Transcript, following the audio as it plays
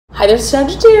Hi there,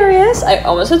 Sagittarius. I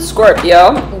almost said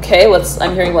Scorpio. Okay,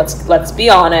 I'm hearing let's be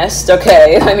honest.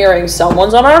 Okay, I'm hearing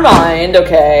someone's on our mind.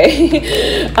 Okay,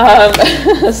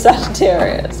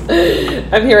 Sagittarius.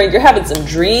 I'm hearing you're having some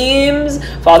dreams.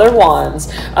 Father of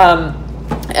Wands.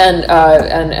 And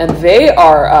they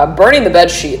are burning the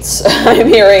bed sheets. I'm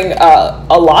hearing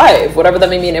alive, whatever that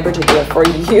may mean in particular for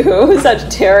you,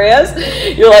 Sagittarius.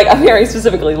 You're like, I'm hearing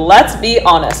specifically, let's be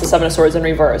honest, the Seven of Swords in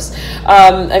reverse.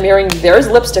 I'm hearing there's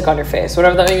lipstick on your face,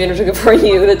 whatever that may mean in particular for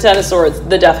you, the Ten of Swords,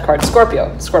 the Death card,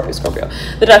 Scorpio.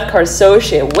 The Death card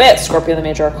associated with Scorpio, the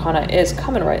major arcana, is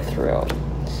coming right through.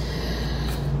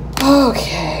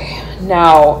 Okay,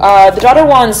 now the Daughter of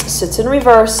Wands sits in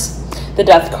reverse. The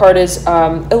Death card is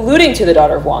alluding to the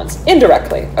Daughter of Wands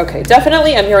indirectly. Okay,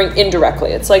 definitely I'm hearing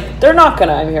indirectly. It's like they're not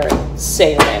gonna, I'm hearing,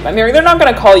 say your name. I'm hearing they're not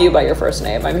gonna call you by your first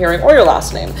name. I'm hearing, or your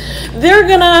last name. They're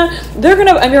gonna,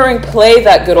 I'm hearing play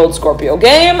that good old Scorpio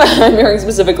game. I'm hearing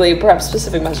specifically, perhaps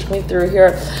specific message coming through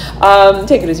here.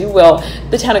 Take it as you will.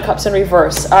 The Ten of Cups in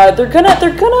reverse. They're gonna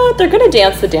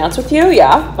dance the dance with you.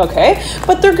 Yeah, okay,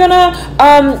 but they're gonna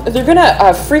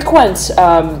frequent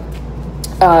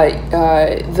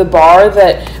the bar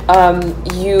that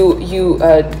you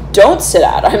don't sit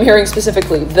at. I'm hearing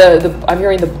specifically I'm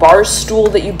hearing the bar stool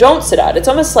that you don't sit at. It's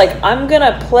almost like I'm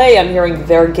hearing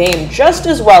their game just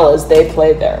as well as they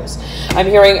play theirs. I'm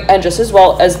hearing, and just as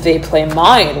well as they play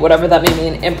mine, whatever that may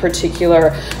mean in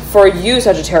particular for you,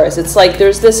 Sagittarius. It's like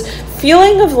there's this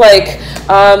feeling of like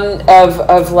I'm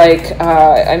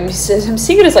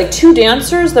seeing it as like two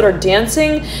dancers that are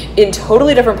dancing in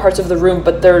totally different parts of the room,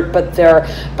 but their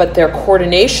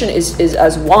coordination is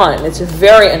as one. It's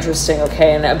very interesting.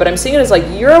 Okay, but I'm seeing it as like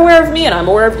you're aware of me and I'm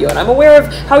aware of you, and I'm aware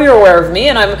of how you're aware of me,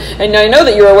 and I know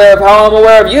that you're aware of how I'm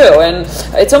aware of you, and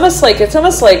it's almost like it's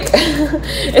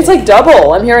like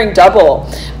double. I'm hearing double.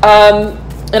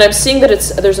 And I'm seeing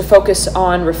that there's a focus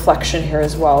on reflection here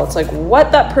as well. It's like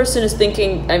what that person is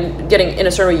thinking, I'm getting in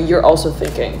a certain way you're also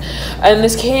thinking. And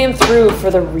this came through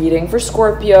for the reading for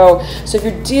Scorpio. So if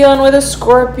you're dealing with a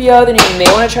Scorpio, then you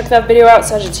may want to check that video out,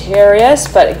 Sagittarius.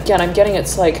 But again, I'm getting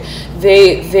it's like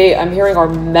I'm hearing are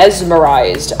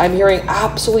mesmerized. I'm hearing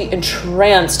absolutely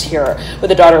entranced here with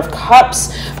the Daughter of Cups.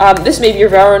 This may be your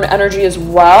Varan energy as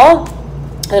well.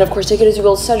 And of course, take it as you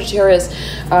will, Sagittarius,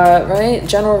 right?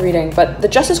 General reading. But the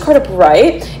Justice card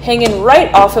upright, hanging right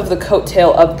off of the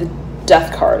coattail of the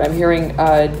Death card. I'm hearing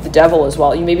the Devil as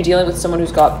well. You may be dealing with someone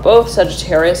who's got both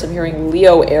Sagittarius. I'm hearing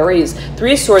Leo, Aries.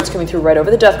 Three of Swords coming through right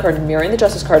over the Death card, mirroring the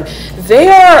Justice card. They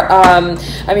are, I'm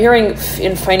hearing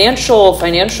in financial,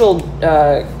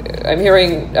 I'm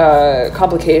hearing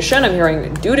complication. I'm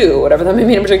hearing doo-doo, whatever that may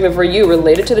mean in particular for you,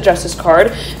 related to the Justice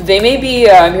card. They may be,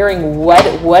 I'm hearing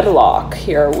wedlock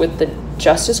here with the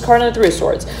Justice card and the Three of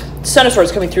Swords. Son of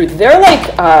Swords coming through. They're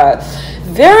like,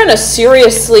 they're in a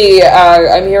seriously,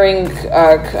 I'm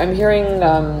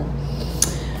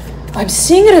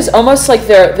seeing it as almost like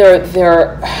they're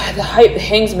the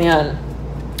Hangsman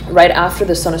right after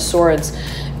the Son of Swords.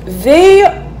 They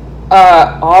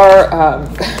are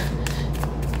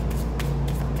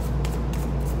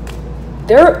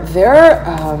they're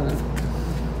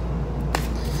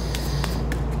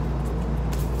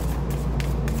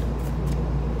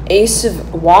Ace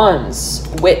of Wands,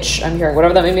 Witch, I'm hearing,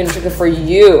 whatever that may mean in particular for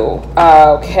you.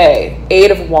 Okay,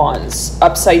 Eight of Wands,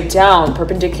 upside down,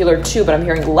 perpendicular to, but I'm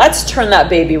hearing, let's turn that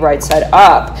baby right side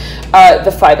up.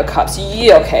 The Five of Cups,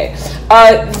 yeah, okay.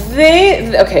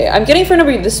 Okay, I'm getting for a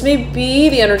number, this may be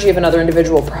the energy of another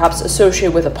individual, perhaps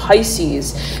associated with a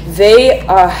Pisces. They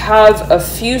have a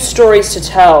few stories to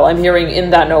tell, I'm hearing in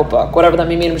that notebook, whatever that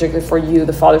may mean in particular for you,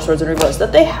 the Father Swords in reverse,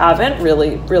 that they haven't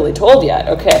really told yet.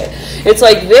 Okay, it's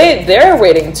like they're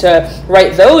waiting to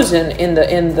write those in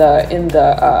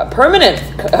the permanent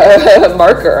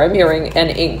marker, I'm hearing,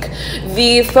 and ink.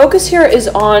 The focus here is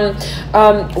on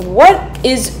what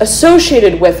is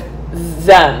associated with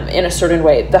them in a certain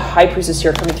way. The High Priestess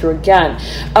here coming through again.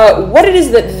 What it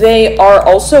is that they are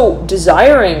also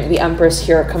desiring, the Empress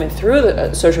here coming through,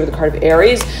 associated with the card of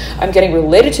Aries. I'm getting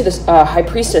related to this High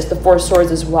Priestess, the Four of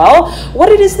Swords as well. What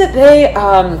it is that they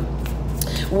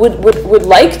would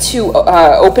like to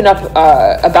open up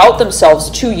about themselves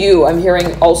to you. I'm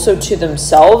hearing also to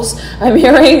themselves. I'm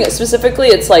hearing specifically,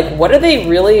 it's like, what are they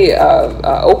really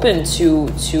open to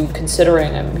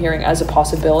considering? I'm hearing as a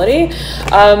possibility.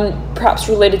 Perhaps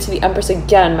related to the Empress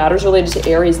again, matters related to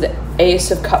Aries, the Ace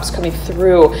of Cups coming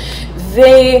through.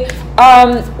 They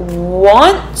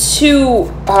want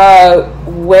to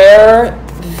wear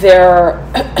their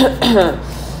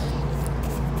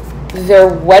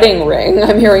wedding ring,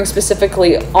 I'm hearing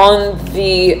specifically, on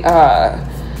the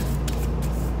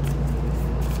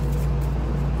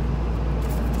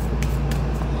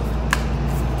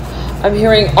I'm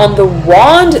hearing on the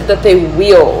wand that they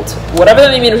wield, whatever that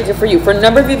may mean for you. For a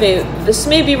number of you, this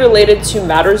may be related to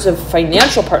matters of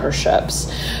financial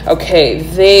partnerships. Okay,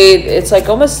 it's like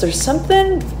almost there's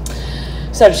something,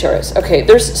 Sagittarius. Okay,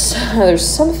 there's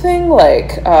something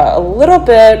like a little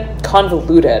bit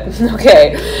convoluted,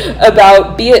 okay,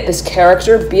 about be it this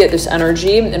character, be it this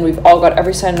energy, and we've all got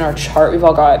every sign in our chart. We've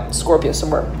all got Scorpio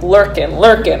somewhere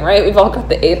lurking, right? We've all got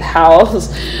the 8th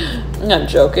house. I'm not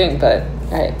joking, but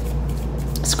right.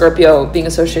 Scorpio being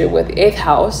associated with the 8th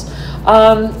house.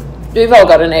 We've all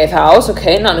got an 8th house,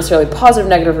 okay, not necessarily positive,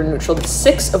 negative, or neutral. The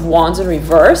 6 of Wands in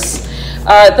reverse,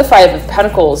 the 5 of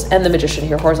Pentacles, and the Magician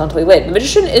here horizontally laid. The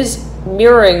Magician is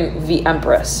mirroring the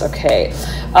Empress, okay.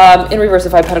 In reverse,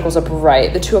 the 5 of Pentacles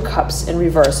upright, the 2 of Cups in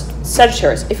reverse.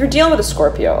 Sagittarius, if you're dealing with a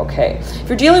Scorpio, okay, if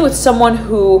you're dealing with someone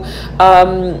who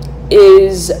I'm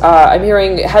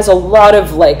hearing has a lot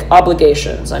of like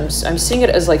obligations. I'm seeing it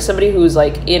as like somebody who's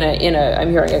like in a I'm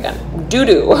hearing again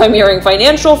doo-doo. I'm hearing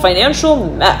financial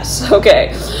mess.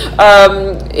 Okay.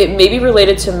 It may be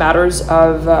related to matters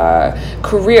of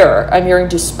career. I'm hearing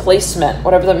displacement,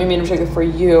 whatever that may mean in particular for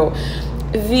you.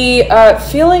 The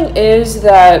feeling is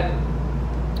that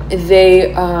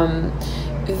they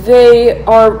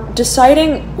are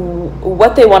deciding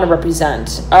what they want to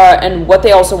represent and what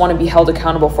they also want to be held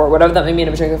accountable for, whatever that may mean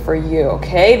in particular for you,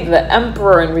 okay? The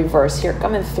Emperor in reverse here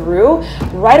coming through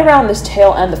right around this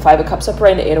tail end, the 5 of Cups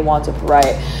upright and the 8 of Wands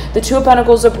upright. The 2 of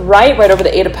Pentacles upright, right over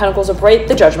the 8 of Pentacles upright,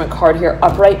 the Judgment card here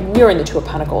upright, mirroring the 2 of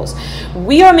Pentacles.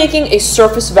 We are making a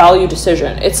surface value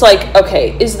decision. It's like,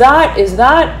 okay, is that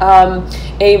an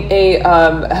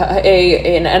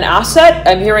asset?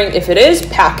 I'm hearing if it is,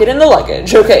 pack it in the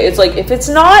luggage. Okay, it's like if it's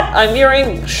not, I'm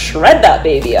hearing shred that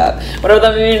baby up. Whatever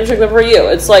that means in particular for you.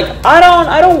 It's like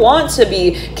I don't want to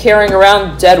be carrying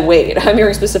around dead weight. I'm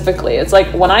hearing specifically. It's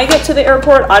like when I get to the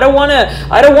airport, I don't want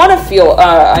to feel.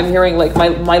 I'm hearing like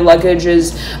my luggage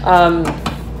is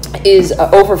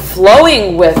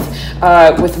overflowing with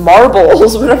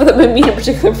marbles. Whatever that may mean in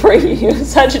particular for you,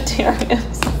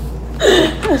 Sagittarius.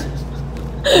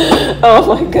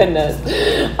 Oh my goodness.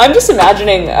 I'm just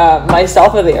imagining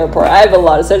myself at the airport. I have a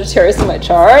lot of Sagittarius in my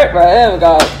chart, right? I've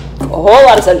got a whole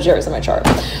lot of Sagittarius in my chart.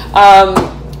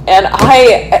 And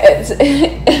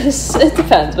it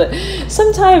depends, but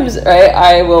sometimes, right,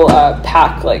 I will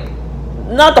pack like,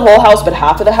 not the whole house, but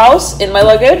half of the house in my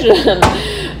luggage. And,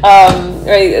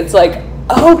 right, it's like,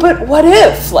 oh, but what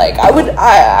if, like, I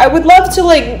would love to,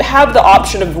 like, have the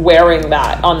option of wearing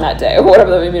that on that day, or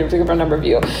whatever that may mean, particularly for a number of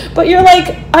you. But you're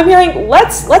like, I'm hearing,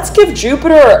 let's give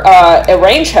Jupiter a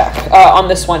rain check on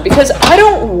this one, because I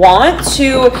don't want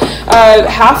to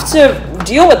have to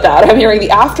deal with that. I'm hearing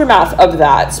the aftermath of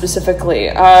that, specifically,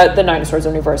 the 9 of Swords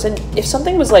in reverse. And if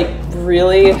something was, like,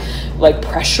 really, like,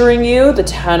 pressuring you, the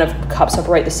 10 of Cups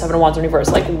upright, the 7 of Wands in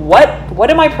reverse, like, what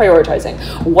am I prioritizing?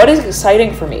 What is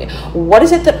exciting for me? What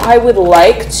is it that I would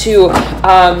like to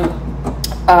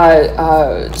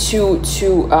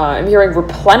I'm hearing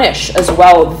replenish as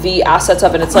well the assets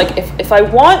of it. It's like if I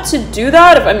want to do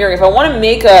that, if I want to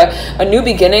make a new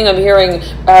beginning, I'm hearing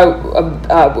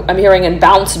and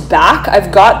bounce back,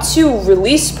 I've got to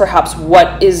release perhaps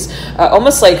what is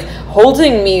almost like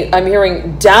holding me, I'm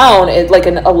hearing down like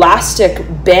an elastic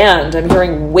band. I'm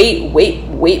hearing weight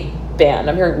band.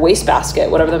 I'm hearing wastebasket,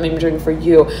 whatever that may be doing for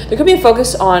you. There could be a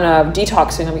focus on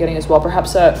detoxing, I'm getting as well.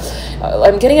 Perhaps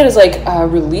I'm getting it as like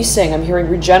releasing. I'm hearing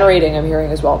regenerating. I'm hearing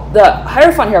as well. The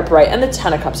Hierophant here upright and the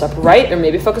 10 of Cups upright. There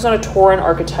may be focus on a Tauran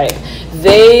archetype.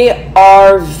 They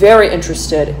are very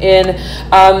interested in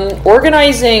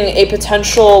organizing a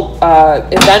potential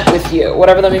event with you,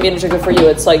 whatever that may be in particular for you.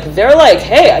 It's like they're like,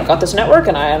 hey, I got this network,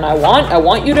 and I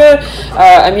want you to.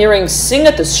 I'm hearing sing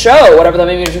at this show, whatever that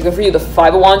may be in particular for you. The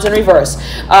 5 of Wands in reverse.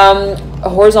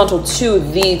 Horizontal to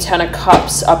the 10 of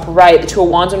Cups upright, the 2 of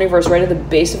Wands in reverse, right at the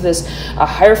base of this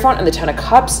Hierophant and the 10 of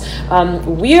Cups.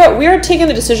 We are taking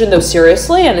the decision though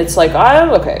seriously, and it's like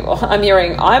I'm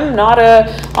hearing I'm not a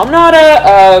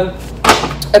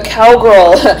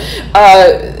cowgirl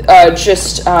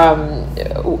just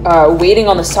waiting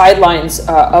on the sidelines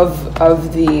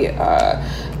of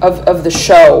the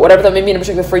show, whatever that may mean in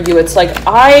particular for you. It's like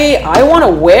I want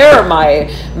to wear my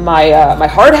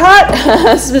hard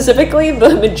hat, specifically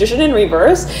the Magician in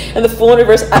reverse and the Fool in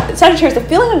reverse. Sagittarius, the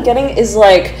feeling I'm getting is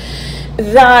like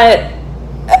that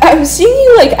I'm seeing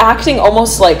you like acting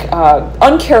almost like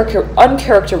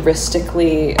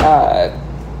uncharacteristically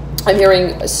I'm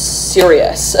hearing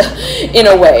serious in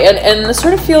a way, and the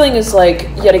sort of feeling is like,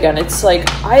 yet again, it's like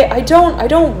I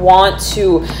don't want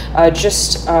to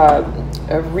just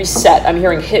reset. I'm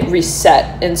hearing hit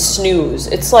reset and snooze.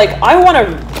 It's like I want to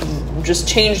just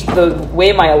change the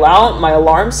way my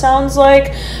alarm sounds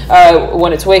like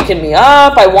when it's waking me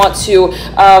up. I want to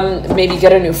maybe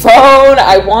get a new phone.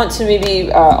 I want to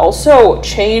maybe also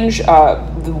change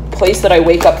the place that I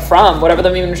wake up from, whatever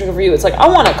that means for you. It's like I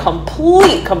want a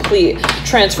complete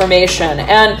transformation.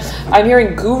 And I'm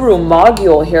hearing Guru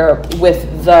Mogul here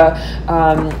with the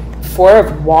Four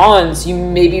of Wands. You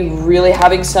may be really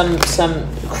having some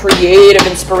creative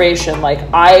inspiration, like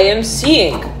I am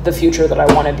seeing the future that I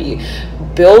want to be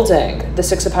building. The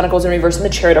Six of Pentacles in reverse and the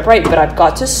Chariot upright, but I've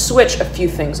got to switch a few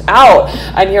things out.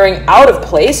 I'm hearing out of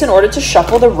place in order to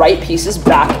shuffle the right pieces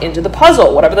back into the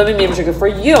puzzle, whatever that may mean for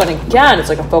you. And again, it's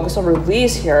like a focus on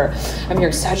release here. I'm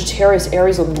hearing Sagittarius,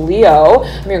 Aries, and Leo.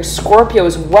 I'm hearing Scorpio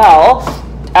as well.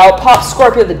 Out pops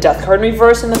Scorpio, the Death card in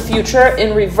reverse, and the Future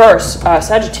in reverse.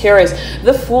 Sagittarius,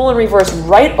 the Fool in reverse,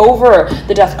 right over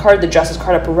the Death card, the Justice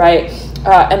card upright,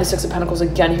 and the Six of Pentacles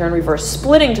again here in reverse,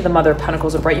 splitting to the Mother of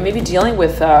Pentacles upright. You may be dealing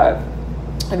with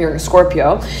I'm hearing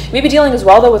Scorpio. You may be dealing as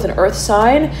well, though, with an earth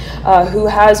sign who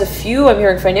has a few, I'm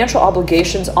hearing, financial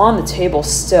obligations on the table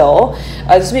still.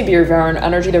 This may be your Varan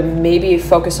energy. There may be a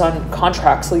focus on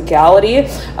contracts, legality.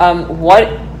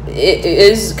 What it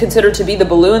is considered to be the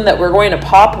balloon that we're going to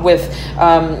pop with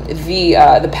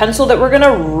the pencil that we're going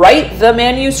to write the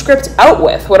manuscript out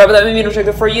with, whatever that may mean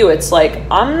for you. It's like,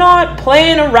 I'm not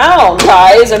playing around,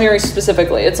 guys. I'm hearing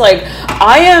specifically. It's like,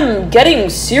 I am getting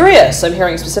serious. I'm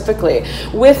hearing specifically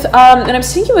with, and I'm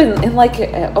seeing you in like,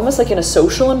 almost like in a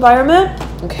social environment.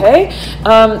 Okay.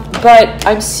 But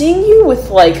I'm seeing you with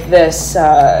like this,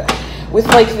 I'm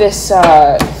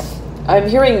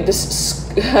hearing this,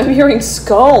 I'm hearing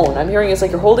scone. I'm hearing it's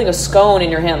like you're holding a scone in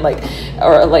your hand, like,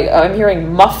 or like I'm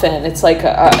hearing muffin. It's like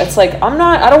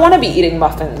I don't want to be eating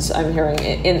muffins. I'm hearing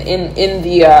in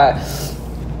the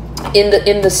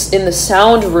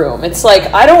sound room. It's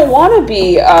like I don't want to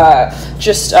be I'm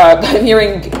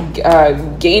hearing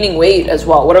gaining weight as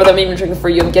well. Whatever that means for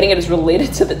you, I'm getting it is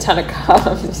related to the Ten of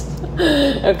Cups.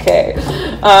 Okay,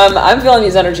 I'm feeling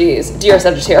these energies, dear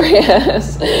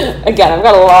Sagittarius. Again, I've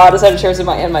got a lot of Sagittarius in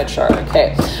my chart.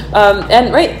 Okay,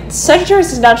 and right,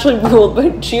 Sagittarius is naturally ruled by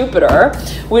Jupiter,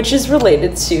 which is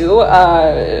related to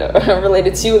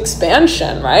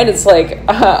expansion. Right? It's like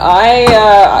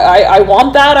I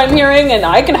want that. I'm hearing, and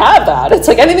I can have that. It's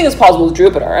like anything is possible with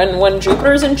Jupiter, and when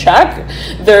Jupiter is in check,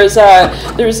 there's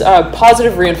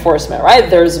positive reinforcement. Right?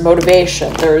 There's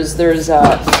motivation. There's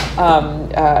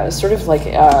sort of like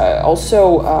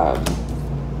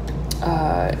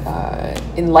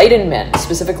enlightenment,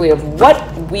 specifically of what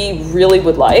we really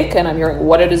would like, and I'm hearing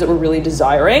what it is that we're really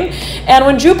desiring. And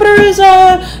when Jupiter is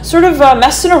sort of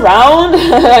messing around,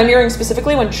 I'm hearing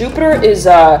specifically when Jupiter is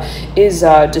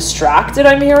distracted,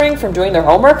 I'm hearing, from doing their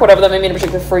homework, whatever that may mean in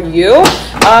particular for you.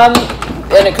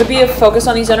 And it could be a focus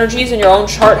on these energies in your own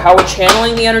chart, how we're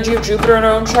channeling the energy of Jupiter in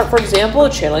our own chart, for example,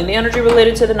 channeling the energy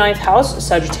related to the 9th house,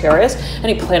 Sagittarius,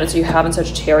 any planets you have in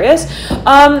Sagittarius.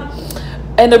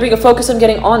 And there being a focus on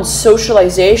getting on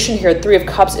socialization here. 3 of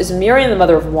Cups is mirroring the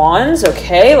Mother of Wands.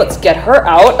 Okay, let's get her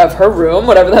out of her room,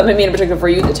 whatever that may mean in particular for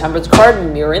you. The Temperance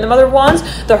card mirroring the Mother of Wands.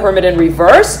 The Hermit in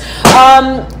reverse.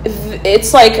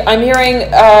 It's like I'm hearing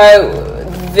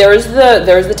there's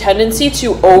the tendency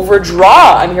to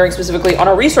overdraw. I'm hearing specifically on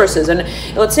our resources. And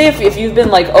let's say if you've been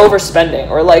like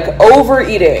overspending or like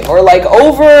overeating or like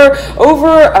over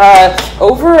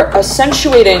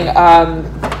accentuating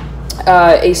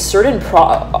a certain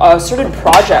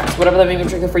project, whatever that may be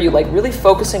for you, like really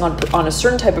focusing on a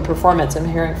certain type of performance. I'm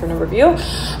hearing for a number of you.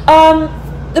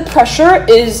 The pressure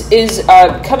is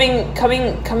coming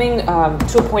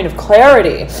to a point of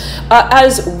clarity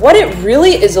as what it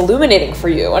really is illuminating for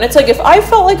you. And it's like, if I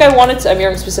felt like I wanted to, I'm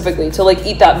hearing specifically to like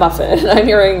eat that muffin, I'm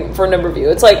hearing for a number of you,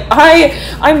 it's like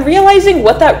I'm realizing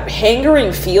what that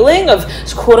hangering feeling of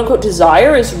quote unquote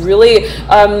desire is really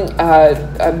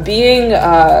being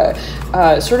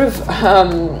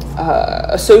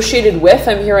associated with,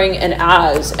 I'm hearing, and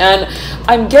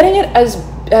I'm getting it as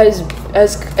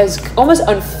almost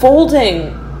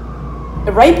unfolding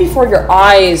right before your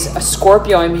eyes, a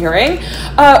Scorpio, I'm hearing.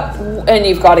 And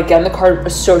you've got, again, the card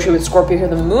associated with Scorpio here,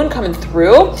 the moon coming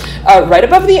through, right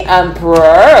above the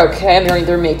Emperor. Okay, I'm hearing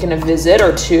they're making a visit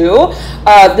or two.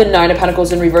 The 9 of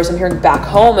Pentacles in reverse, I'm hearing back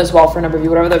home as well for a number of you,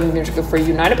 whatever that means for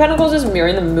you. 9 of Pentacles is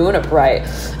mirroring the moon upright.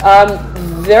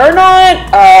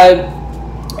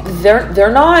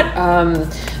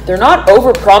 They're not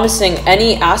over-promising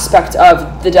any aspect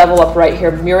of the Devil upright here,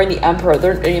 mirroring the Emperor.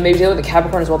 You may be dealing with the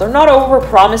Capricorn as well. They're not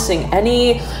over-promising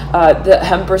any, the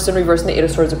Empress in reverse and the 8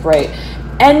 of Swords upright.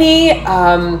 Any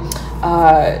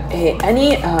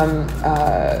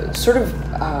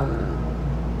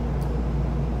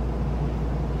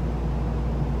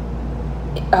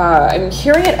I'm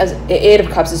hearing it as Eight of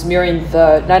Cups is mirroring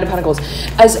the Nine of Pentacles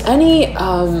as any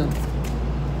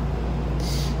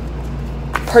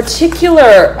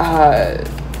particular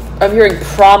I'm hearing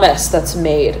promise that's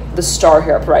made, the Star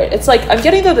here upright. It's like I'm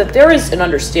getting though that there is an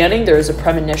understanding, there is a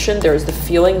premonition, there is the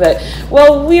feeling that,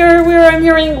 well, I'm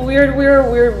hearing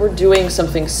we're doing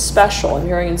something special. I'm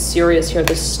hearing in Sirius here,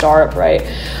 the Star upright,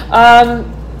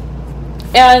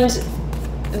 and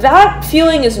that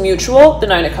feeling is mutual. The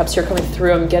Nine of Cups here coming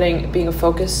through. I'm getting being a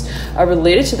focus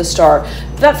related to the Star.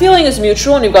 That feeling is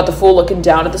mutual, and you've got the Fool looking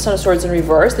down at the Son of Swords in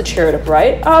reverse, the Chariot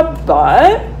upright,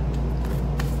 but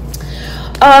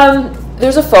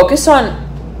there's a focus on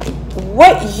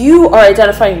what you are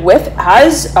identifying with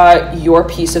as your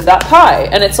piece of that pie.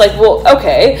 And it's like, well,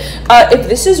 okay, if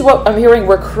this is what I'm hearing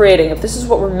we're creating, if this is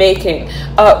what we're making,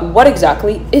 what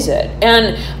exactly is it?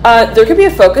 And there could be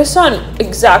a focus on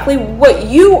exactly what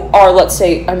you are, let's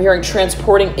say, I'm hearing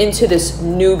transporting into this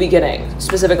new beginning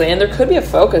specifically. And there could be a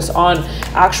focus on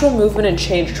actual movement and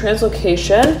change,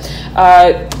 translocation.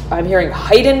 I'm hearing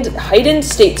heightened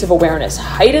states of awareness,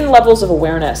 heightened levels of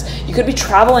awareness. You could be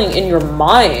traveling in your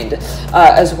mind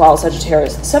as well,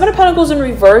 Sagittarius. Seven of Pentacles in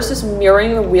reverse is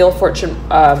mirroring the Wheel of Fortune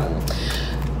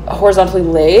horizontally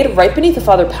laid right beneath the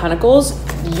Father of Pentacles.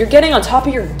 You're getting on top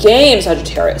of your game,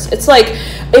 Sagittarius. It's like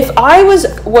if I was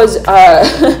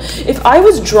if I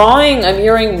was drawing, I'm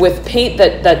hearing with paint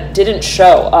that didn't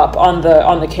show up on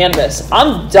the canvas.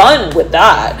 I'm done with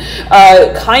that.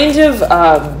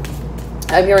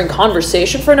 I'm hearing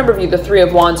conversation for a number of you, the Three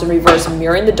of Wands in reverse,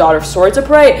 mirroring the Daughter of Swords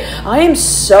upright. I am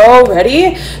so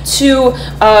ready to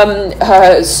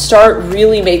start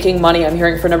really making money. I'm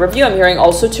hearing for a number of you. I'm hearing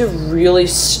also to really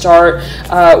start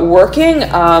working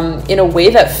in a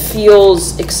way that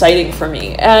feels exciting for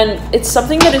me. And it's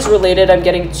something that is related, I'm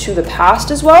getting, to the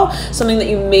past as well. Something that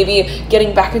you may be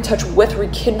getting back in touch with,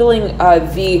 rekindling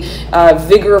the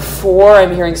vigor for,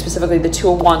 I'm hearing specifically the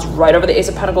Two of Wands right over the Ace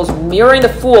of Pentacles, mirroring the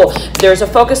Fool. There's a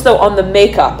focus though on the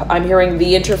makeup. I'm hearing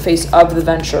the interface of the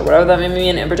venture, whatever that may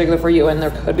mean in particular for you. And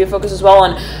there could be a focus as well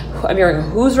on, I'm hearing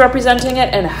who's representing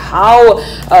it and how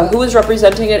who is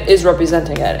representing it is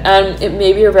representing it. And it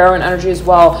may be your Varan energy as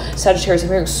well, Sagittarius. I'm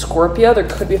hearing Scorpio. There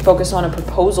could be a focus on a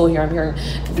proposal here. I'm hearing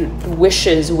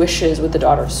wishes with the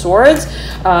Daughter of Swords.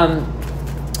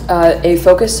 A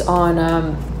focus on,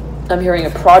 I'm hearing a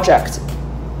project,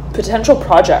 potential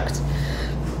project,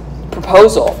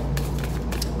 proposal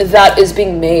that is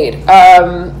being made.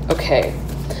 Okay.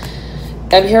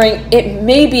 I'm hearing it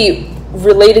may be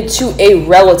related to a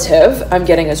relative, I'm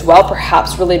getting as well,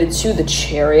 perhaps related to the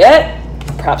Chariot,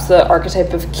 perhaps the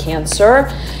archetype of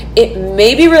Cancer. It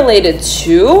may be related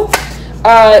to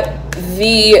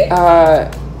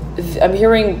I'm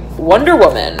hearing Wonder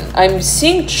Woman. I'm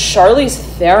seeing Charlize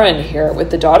Theron here with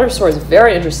the Daughter of Swords.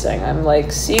 Very interesting. I'm like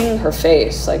seeing her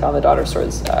face like on the Daughter of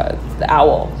Swords, the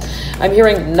owl. I'm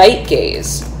hearing night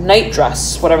gaze, night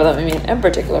dress, whatever that may mean in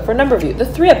particular for a number of you. The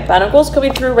Three of Pentacles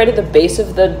coming through right at the base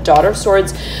of the Daughter of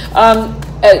Swords.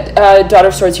 Daughter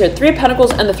of Swords here, Three of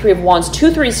Pentacles and the Three of Wands, two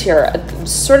threes here,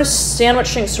 sort of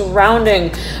sandwiching,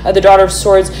 surrounding the Daughter of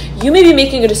Swords. You may be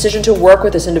making a decision to work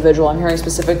with this individual. I'm hearing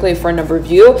specifically for a number of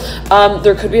you.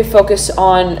 There could be a focus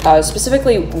on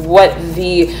specifically what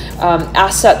the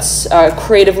assets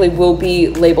creatively will be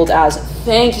labeled as.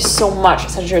 Thank you so much,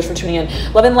 Sagittarius, for tuning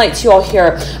in. Love and light to you all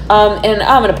here. And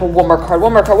I'm going to put one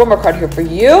more card here for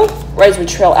you, right as we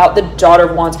trail out the Daughter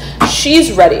of Wands.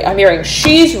 She's ready. I'm hearing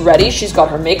she's ready. She's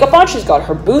got her makeup on. She's got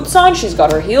her boots on. She's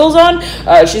got her heels on.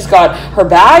 She's got her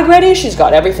bag ready. She's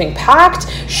got everything packed.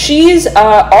 She's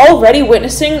already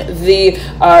witnessing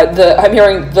I'm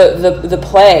hearing the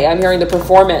play. I'm hearing the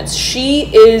performance.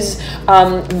 She is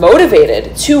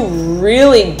motivated to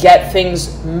really get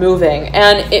things moving.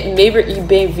 And it may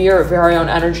be your very own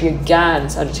energy again,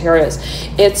 Sagittarius.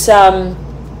 It's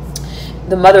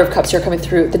the Mother of Cups here coming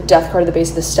through, the Death card at the base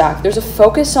of the stack. There's a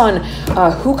focus on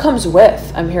who comes with.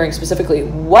 I'm hearing specifically,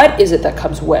 what is it that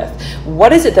comes with?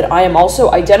 What is it that I am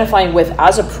also identifying with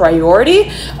as a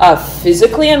priority?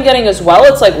 Physically, I'm getting as well.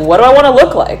 It's like, what do I want to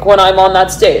look like when I'm on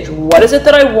that stage? What is it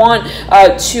that I want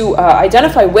to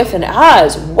identify with and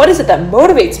as? What is it that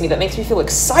motivates me, that makes me feel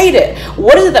excited?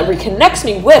 What is it that reconnects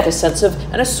me with a sense of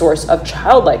and a source of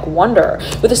childlike wonder,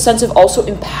 with a sense of also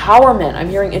empowerment? I'm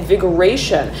hearing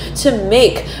invigoration to make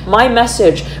my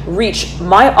message reach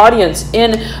my audience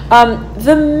in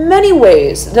the many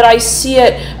ways that I see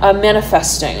it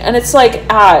manifesting. And it's like,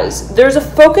 as there's a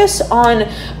focus on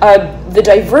the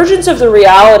divergence of the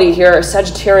reality here,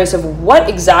 Sagittarius, of what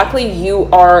exactly you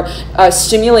are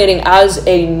stimulating as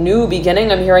a new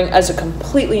beginning. I'm hearing as a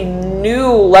completely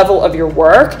new level of your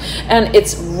work, and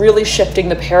it's really shifting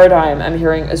the paradigm. I'm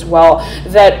hearing as well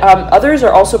that others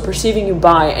are also perceiving you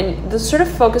by, and the sort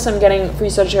of focus I'm getting for you,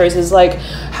 Sagittarius, is like,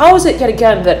 how is it yet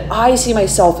again that I see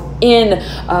myself in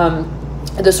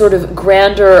the sort of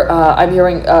grander, I'm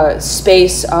hearing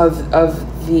space of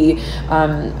the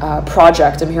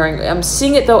project. I'm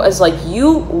seeing it though as like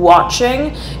you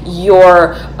watching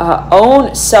your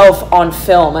own self on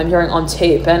film. I'm hearing on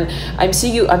tape, and I'm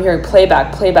hearing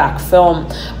playback film.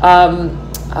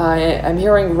 I'm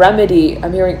hearing remedy.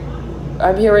 I'm hearing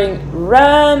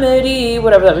remedy,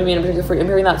 whatever that may mean. I'm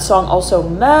hearing that song also,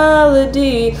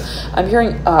 melody. I'm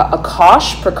hearing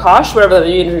Prakash, whatever that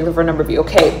may mean for a number of you.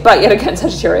 Okay, but yet again,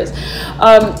 Sagittarius.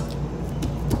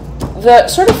 The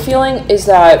sort of feeling is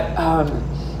that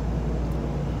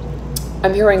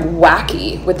I'm hearing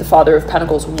wacky with the Father of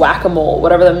Pentacles, whack-a-mole,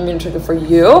 whatever that may mean for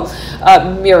you.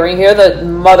 Mirroring here, the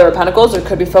Mother of Pentacles, it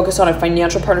could be focused on a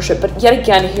financial partnership. But yet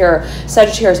again here,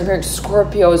 Sagittarius, I'm hearing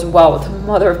Scorpio as well, with the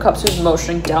Mother of Cups who's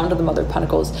motioning down to the Mother of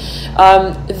Pentacles.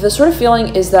 The sort of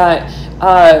feeling is that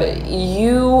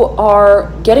you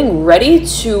are getting ready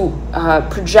to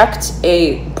project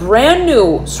a brand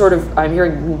new sort of, I'm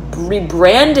hearing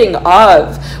rebranding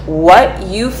of what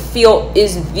you feel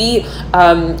is the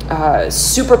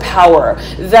superpower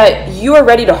that you are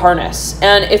ready to harness.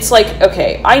 And it's like,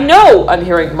 okay, I know I'm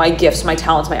hearing my gifts, my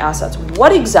talents, my assets.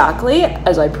 What exactly,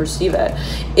 as I perceive it,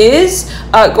 is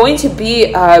going to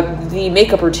be the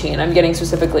makeup routine I'm getting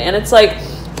specifically. And it's like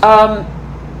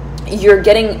you're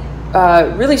getting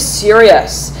really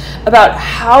serious about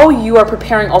how you are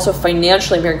preparing also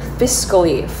financially, very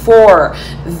fiscally for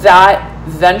that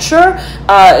venture.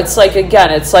 It's like, again,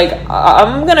 it's like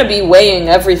I'm gonna be weighing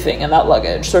everything in that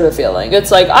luggage sort of feeling. It's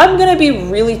like I'm gonna be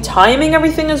really timing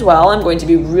everything as well. I'm going to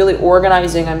be really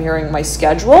organizing, I'm hearing my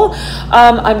schedule.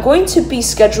 I'm going to be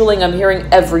scheduling, I'm hearing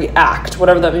every act,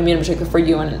 whatever that may mean in particular for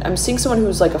you. And I'm seeing someone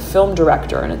who's like a film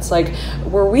director, and it's like,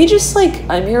 were we just like,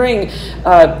 I'm hearing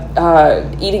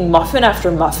eating muffin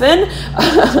after muffin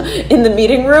in the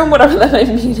meeting room, whatever that might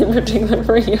mean in particular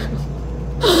for you.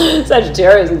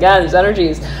 Sagittarius, again, these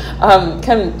energies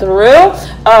come through,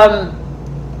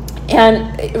 and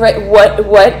right,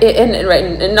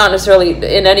 and not necessarily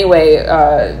in any way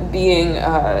being.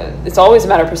 It's always a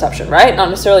matter of perception, right? Not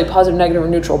necessarily positive, negative, or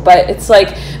neutral, but it's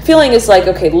like feeling is like,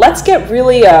 okay, let's get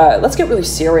really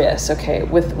serious, okay,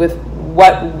 with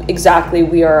what exactly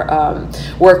we are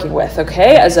working with,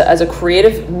 okay, as a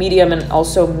creative medium and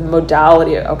also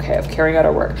modality, okay, of carrying out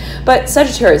our work. But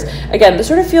Sagittarius, again, the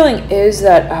sort of feeling is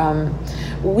that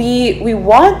we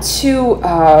want to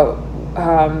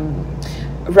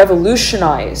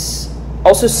revolutionize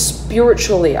also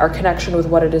spiritually our connection with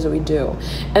what it is that we do.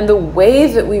 And the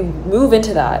way that we move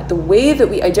into that, the way that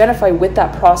we identify with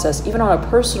that process, even on a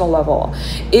personal level,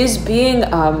 is being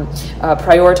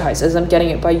prioritized as I'm getting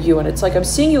it by you. And it's like I'm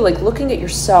seeing you like looking at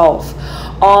yourself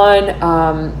on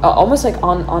almost like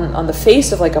on the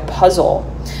face of like a puzzle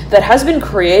that has been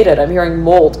created. I'm hearing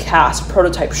mold, cast,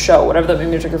 prototype, show, whatever that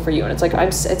may be trigger for you. And it's like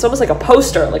it's almost like a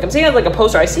poster. Like I'm seeing it like a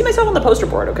poster. I see myself on the poster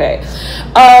board, okay?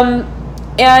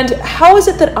 And how is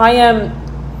it that I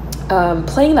am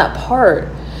playing that part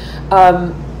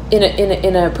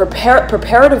in a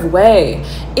preparative way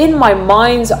in my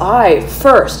mind's eye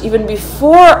first, even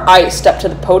before I step to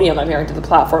the podium? I'm hearing to the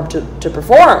platform to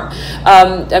perform.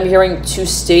 I'm hearing to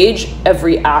stage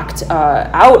every act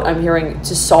out. I'm hearing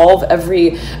to solve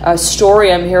every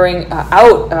story. I'm hearing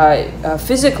out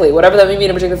physically, whatever that may mean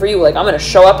in particular for you. Like I'm going to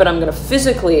show up and I'm going to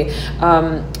physically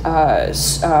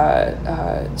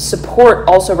support,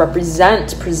 also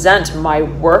present my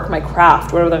work, my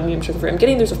craft, whatever that may mean in particular for you. I'm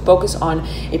getting there's a focus on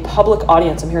a public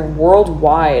audience. I'm hearing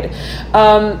worldwide.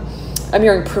 I'm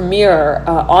hearing premiere,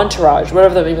 entourage,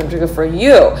 whatever that may be in particular for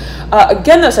you.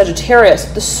 Again, though, Sagittarius,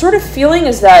 the sort of feeling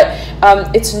is that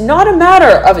it's not a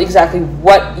matter of exactly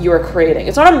what you're creating.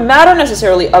 It's not a matter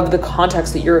necessarily of the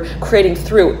context that you're creating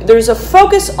through. There's a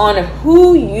focus on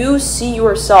who you see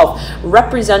yourself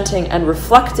representing and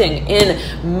reflecting in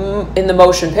the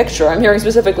motion picture. I'm hearing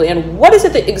specifically, and what is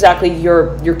it that exactly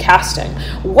you're casting?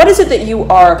 What is it that you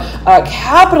are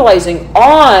capitalizing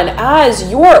on as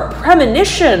your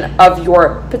premonition of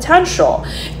your potential?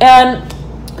 And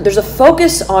there's a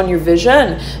focus on your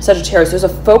vision, Sagittarius. There's a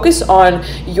focus on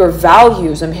your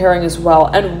values, I'm hearing as well,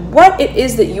 and what it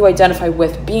is that you identify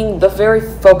with being the very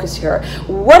focus here.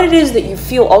 What it is that you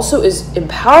feel also is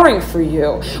empowering for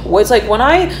you. It's like when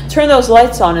I turn those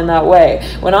lights on in that way,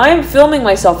 when I'm filming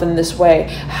myself in this way,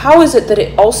 how is it that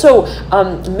it also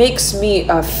makes me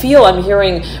feel, I'm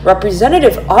hearing,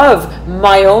 representative of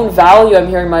my own value, I'm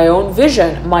hearing my own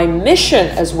vision, my mission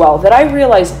as well, that I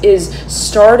realize is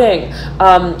starting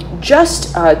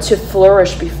just to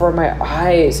flourish before my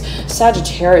eyes.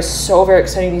 Sagittarius, so very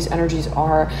exciting these energies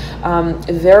are.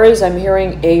 There is, I'm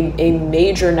hearing, a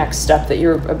major next step that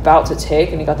you're about to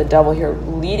take, and you got the devil here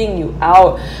leading you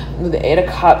out with the Eight of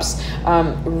Cups,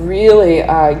 really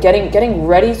getting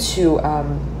ready to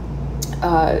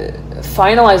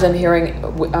finalize, I'm hearing,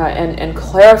 and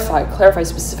clarify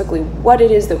specifically what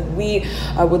it is that we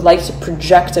would like to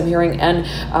project, I'm hearing, and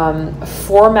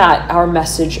format our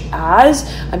message as.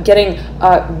 I'm getting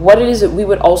what it is that we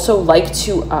would also like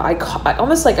to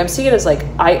almost like I'm seeing it as like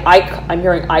I'm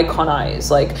hearing iconize,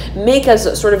 like make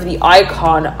as sort of the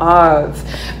icon of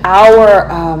our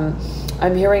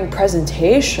I'm hearing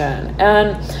presentation.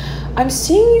 And I'm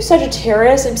seeing you,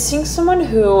 Sagittarius. I'm seeing someone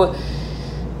who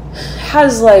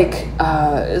has like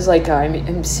is like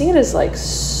I'm seeing it as like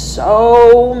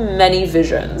so many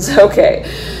visions. Okay,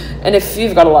 and if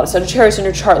you've got a lot of Sagittarius in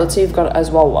your chart, let's say you've got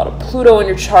as well a lot of Pluto in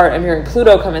your chart, I'm hearing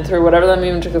Pluto coming through, whatever that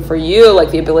means for you,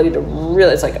 like the ability to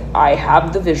really, it's like I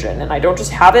have the vision, and I don't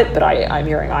just have it, but I'm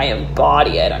hearing I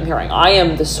embody it. I'm hearing I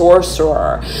am the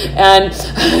sorcerer, and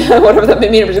whatever that may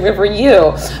mean particularly for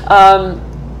you.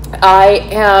 I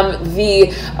am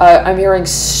the, I'm hearing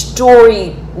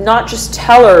story, not just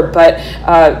teller, but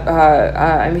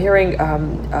I'm hearing,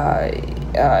 I'm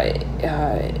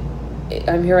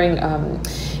hearing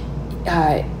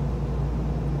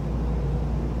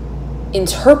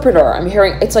interpreter. I'm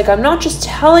hearing, it's like I'm not just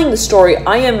telling the story,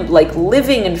 I am like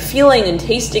living and feeling and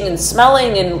tasting and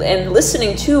smelling and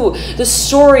listening to the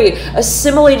story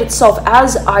assimilate itself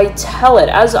as I tell it,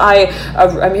 as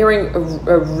I'm hearing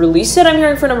release it, I'm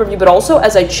hearing for a number of you, but also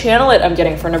as I channel it, I'm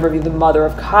getting for a number of you the Mother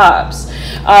of Cups.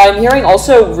 I'm hearing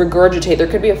also regurgitate. There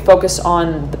could be a focus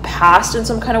on the past in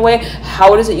some kind of way.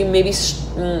 How it is that you may be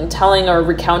telling or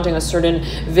recounting a certain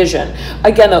vision.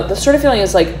 Again, though, the sort of feeling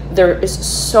is like there is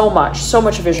so much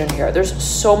vision here. There's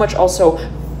so much also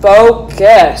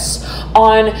focus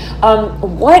on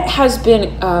what has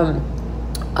been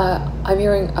I'm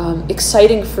hearing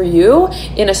exciting for you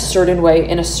in a certain way,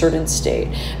 in a certain state.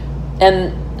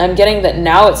 And I'm getting that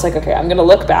now it's like, okay, I'm going to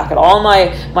look back at all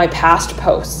my past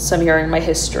posts. I'm hearing my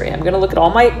history. I'm going to look at all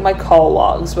my call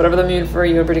logs, whatever they mean for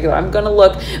you in particular. I'm going to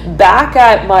look back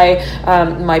at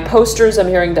my posters. I'm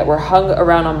hearing that were hung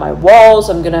around on my walls.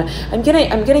 I'm gonna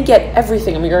get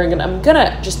everything. I'm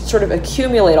gonna just sort of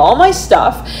accumulate all my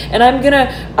stuff, and I'm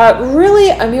gonna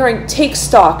really, I'm hearing, take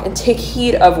stock and take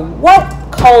heed of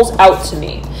what calls out to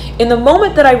me. In the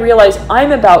moment that I realize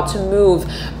I'm about to move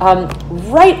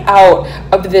right out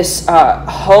of this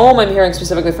home, I'm hearing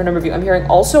specifically for a number of you, I'm hearing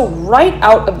also right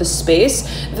out of the space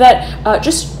that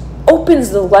just opens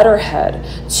the letterhead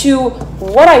to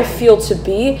what I feel to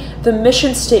be the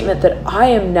mission statement that I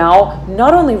am now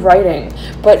not only writing,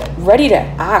 but ready to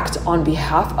act on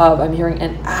behalf of, I'm hearing,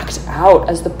 and act out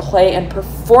as the play and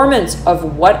performance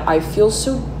of what I feel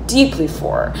so deeply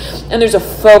for. And there's a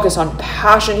focus on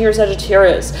passion here,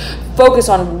 Sagittarius. Focus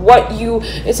on what you,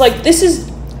 it's like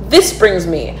this brings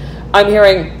me, I'm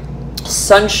hearing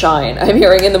sunshine, I'm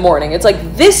hearing in the morning. It's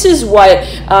like this is what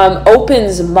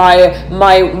opens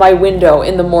my window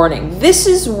in the morning. This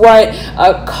is what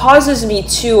causes me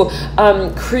to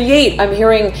create, I'm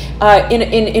hearing,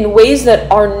 in ways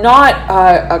that are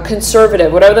not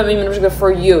conservative, whatever that means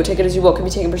for you. Take it as you will. It can be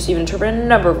taken, perceived, and interpreted in a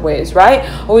number of ways, right?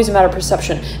 Always a matter of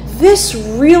perception. This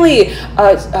really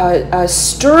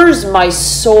stirs my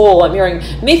soul, I'm hearing,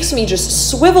 makes me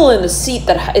just swivel in the seat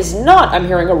that is not, I'm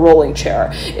hearing, a rolling chair.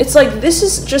 It's like this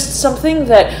is just something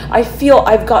that I feel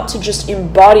I've got to just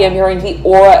embody, I'm hearing, the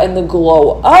aura and the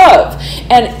glow of.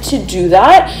 And to do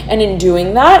that, and in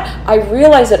doing that, I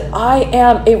realize that I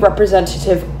am a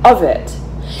representative of it.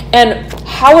 And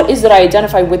how it is that I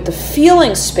identify with the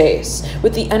feeling space,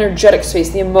 with the energetic space,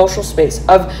 the emotional space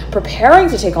of preparing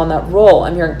to take on that role.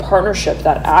 I'm hearing partnership,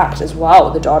 that act as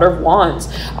well, the Daughter of Wands.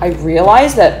 I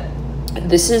realize that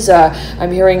this is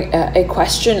I'm hearing a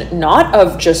question not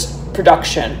of just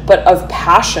production, but of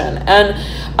passion. And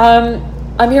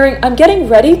I'm hearing, I'm getting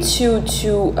ready to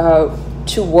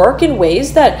to work in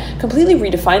ways that completely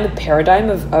redefine the paradigm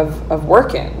of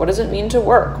working. What does it mean to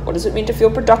work? What does it mean to feel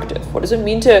productive? What does it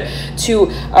mean to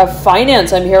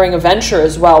finance? I'm hearing a venture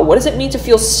as well. What does it mean to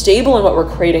feel stable in what we're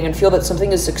creating and feel that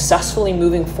something is successfully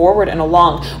moving forward and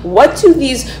along? What do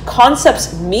these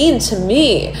concepts mean to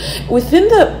me within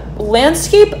the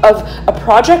landscape of a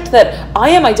project that I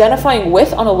am identifying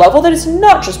with on a level that is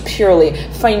not just purely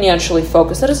financially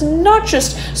focused, that is not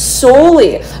just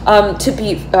solely to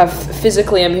be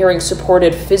physically, I'm hearing,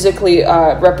 supported, physically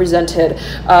represented,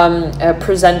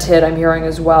 presented, I'm hearing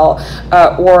as well,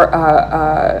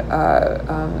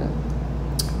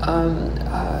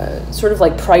 sort of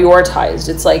like prioritized.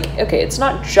 It's like, okay, it's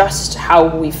not just how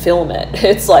we film it.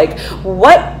 It's like,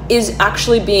 what is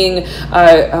actually being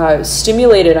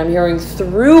stimulated, I'm hearing,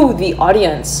 through the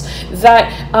audience that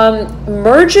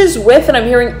merges with, and I'm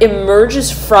hearing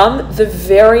emerges from, the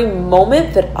very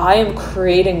moment that I am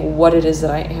creating what it is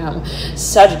that I am.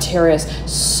 Sagittarius,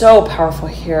 so powerful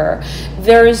here.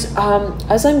 There's,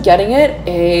 as I'm getting it,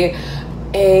 a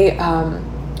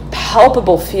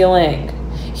palpable feeling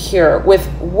here with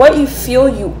what you feel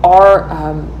you are,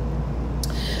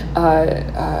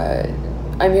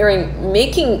 I'm hearing,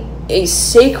 making a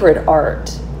sacred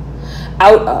art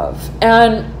out of,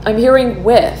 and I'm hearing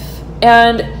with,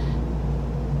 and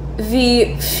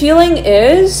the feeling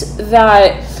is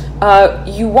that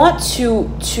you want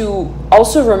to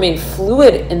also remain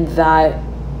fluid in that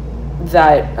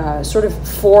sort of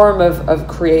form of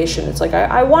creation. It's like,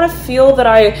 I want to feel that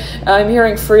I'm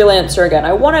hearing freelancer again.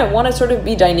 I want to sort of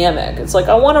be dynamic. It's like,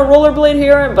 I want to rollerblade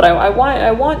here, but I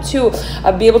want to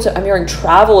be able to, I'm hearing,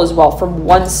 travel as well, from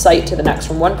one site to the next,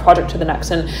 from one project to the next.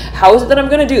 And how is it that I'm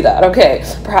going to do that? Okay,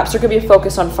 perhaps there could be a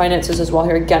focus on finances as well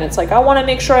here. Again, it's like, I want to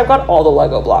make sure I've got all the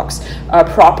Lego blocks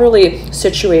properly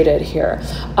situated here.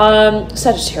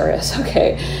 Sagittarius,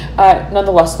 okay.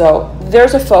 Nonetheless, though,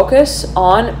 there's a focus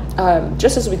on,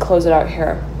 just as we close it out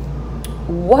here,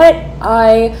 what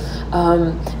I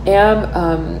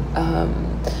am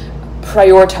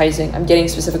prioritizing, I'm getting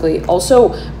specifically,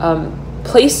 also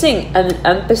placing an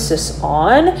emphasis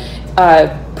on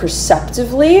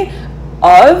perceptively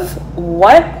of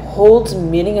what holds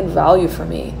meaning and value for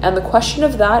me. And the question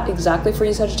of that exactly for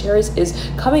you, Sagittarius, is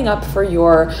coming up for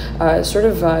your sort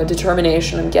of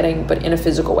determination I'm getting, but in a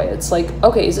physical way. It's like,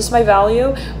 okay, is this my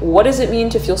value? What does it mean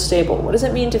to feel stable? What does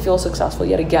it mean to feel successful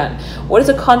yet again? What is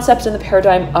a concept in the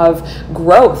paradigm of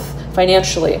growth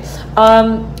financially?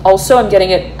 Also, I'm getting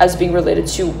it as being related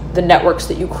to the networks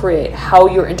that you create, how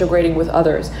you're integrating with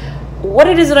others. What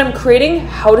it is that I'm creating,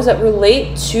 how does that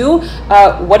relate to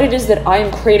what it is that I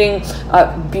am creating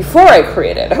before I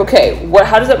create it? Okay,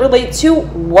 how does that relate to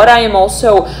what I am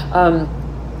also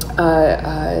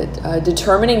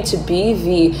determining to be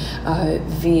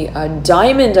the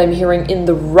diamond I'm hearing in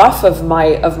the rough of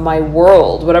my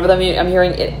world, whatever that means. I'm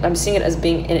hearing it, I'm seeing it as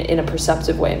being in a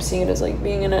perceptive way. I'm seeing it as like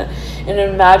being in an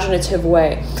imaginative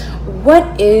way.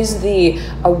 What is a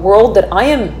world that I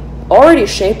am already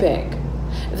shaping,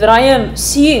 that I am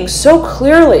seeing so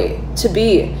clearly to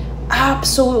be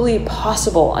absolutely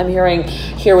possible? I'm hearing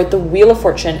here with the Wheel of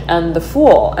Fortune and the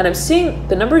Fool, and I'm seeing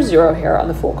the number 0 here on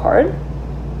the Fool card,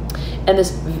 and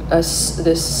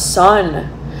this sun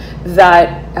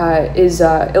that is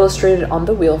illustrated on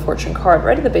the Wheel of Fortune card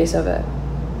right at the base of it.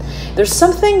 There's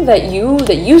something that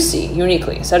you see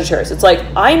uniquely, Sagittarius. It's like,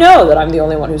 I know that I'm the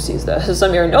only one who sees this.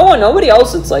 I'm hearing nobody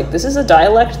else. It's like, this is a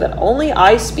dialect that only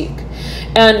I speak.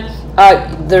 And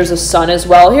there's a sun as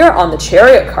well here on the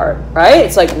Chariot card, right?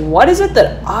 It's like, what is it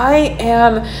that I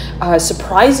am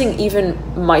surprising even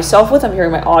myself with? I'm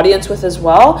hearing my audience with as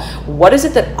well. What is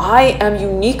it that I am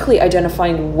uniquely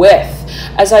identifying with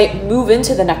as I move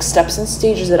into the next steps and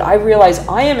stages that I realize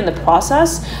I am in the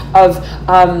process of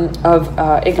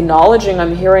acknowledging?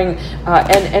 I'm hearing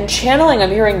and channeling.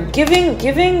 I'm hearing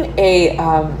giving a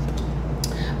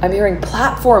I'm hearing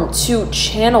platform to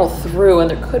channel through,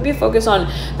 and there could be a focus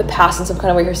on the past in some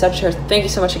kind of way here, Sagittarius. Thank you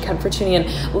so much again for tuning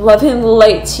in. Love and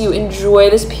light to you.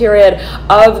 Enjoy this period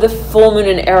of the full moon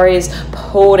in Aries,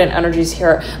 potent energies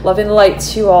here. Love and light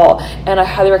to you all, and I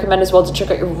highly recommend as well to check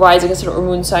out your rising ascendant or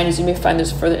moon sign, as you may find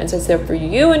there's further insights there for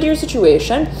you and your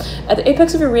situation. At the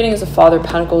apex of your reading is the Father of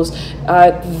Pentacles.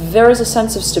 There is a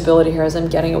sense of stability here, as I'm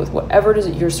getting it, with whatever it is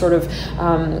that you're sort of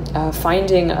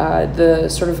finding the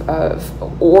sort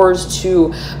of oars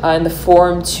to in the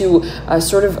form to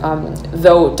sort of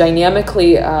though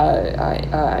dynamically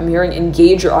I'm hearing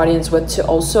engage your audience with, to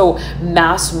also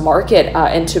mass market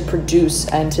and to produce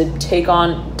and to take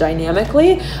on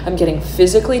dynamically. I'm getting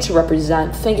physically to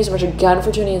represent. Thank you so much again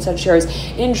for tuning in, Sagittarius.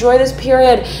 Enjoy this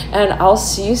period, and I'll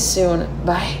see you soon.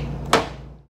 Bye.